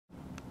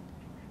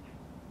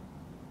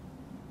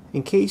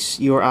In case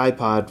your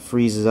iPod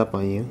freezes up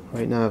on you,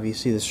 right now if you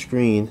see the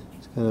screen,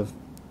 it's kind of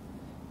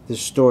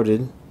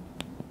distorted.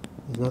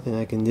 There's nothing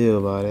I can do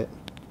about it.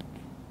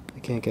 I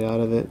can't get out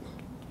of it.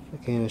 I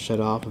can't shut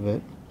off of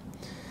it.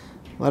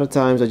 A lot of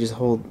times I just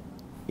hold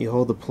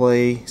the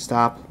play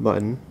stop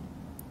button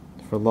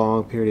for a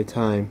long period of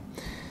time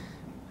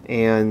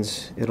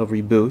and it'll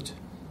reboot.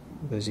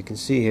 As you can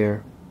see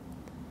here,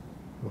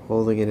 I'm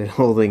holding it and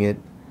holding it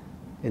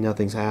and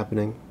nothing's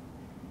happening.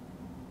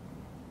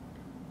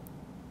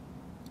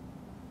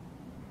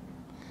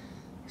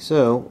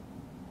 So,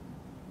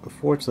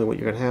 unfortunately, what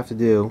you're going to have to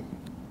do,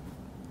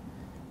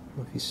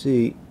 if you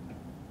see,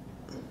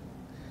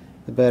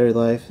 the battery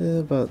life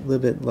is about a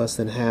little bit less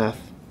than half.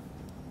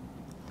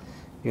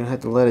 You're going to have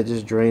to let it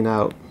just drain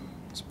out.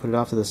 Just put it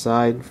off to the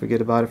side,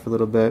 forget about it for a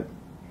little bit,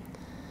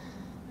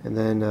 and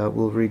then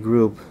we'll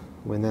regroup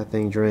when that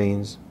thing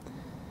drains,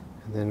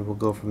 and then we'll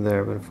go from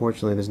there. But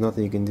unfortunately, there's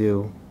nothing you can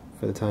do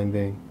for the time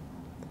being.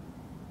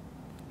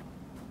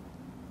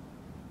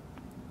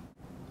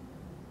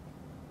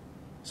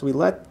 So we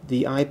let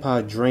the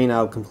iPod drain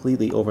out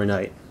completely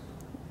overnight.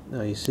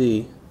 Now you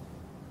see,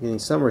 getting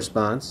some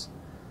response.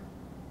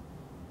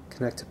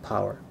 Connect to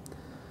power.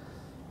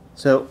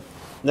 So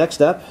next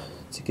step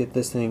to get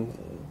this thing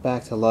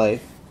back to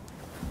life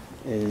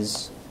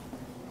is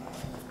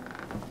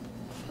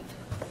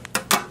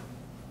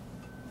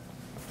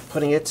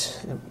putting it,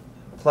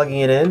 plugging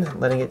it in,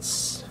 letting it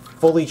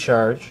fully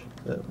charge.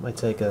 That might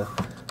take a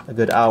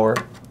good hour,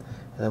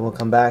 and then we'll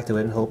come back to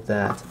it and hope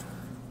that.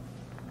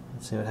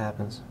 Let's see what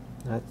happens.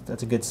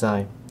 That's a good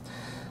sign.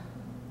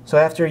 So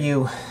after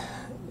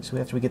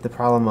we get the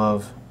problem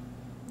of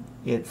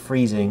it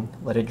freezing,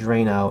 let it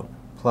drain out,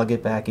 plug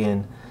it back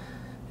in,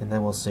 and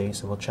then we'll see.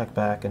 So we'll check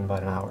back in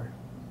about an hour.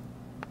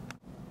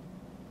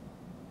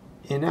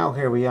 And now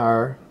here we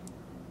are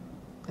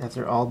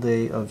after all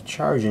day of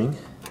charging.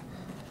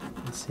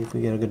 Let's see if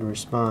we get a good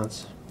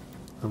response.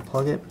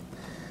 Unplug it.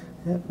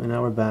 Yep, and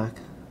now we're back.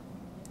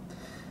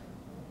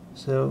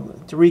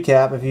 So to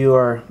recap, if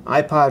your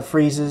iPod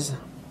freezes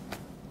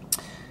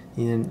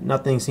and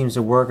nothing seems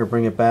to work or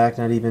bring it back,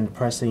 not even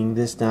pressing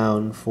this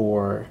down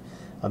for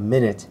a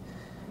minute,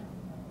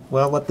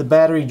 well, let the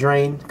battery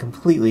drain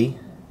completely,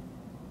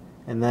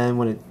 and then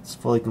when it's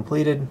fully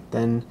completed,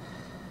 then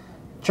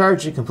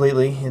charge it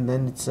completely, and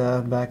then it's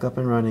back up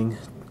and running,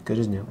 good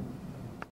as new.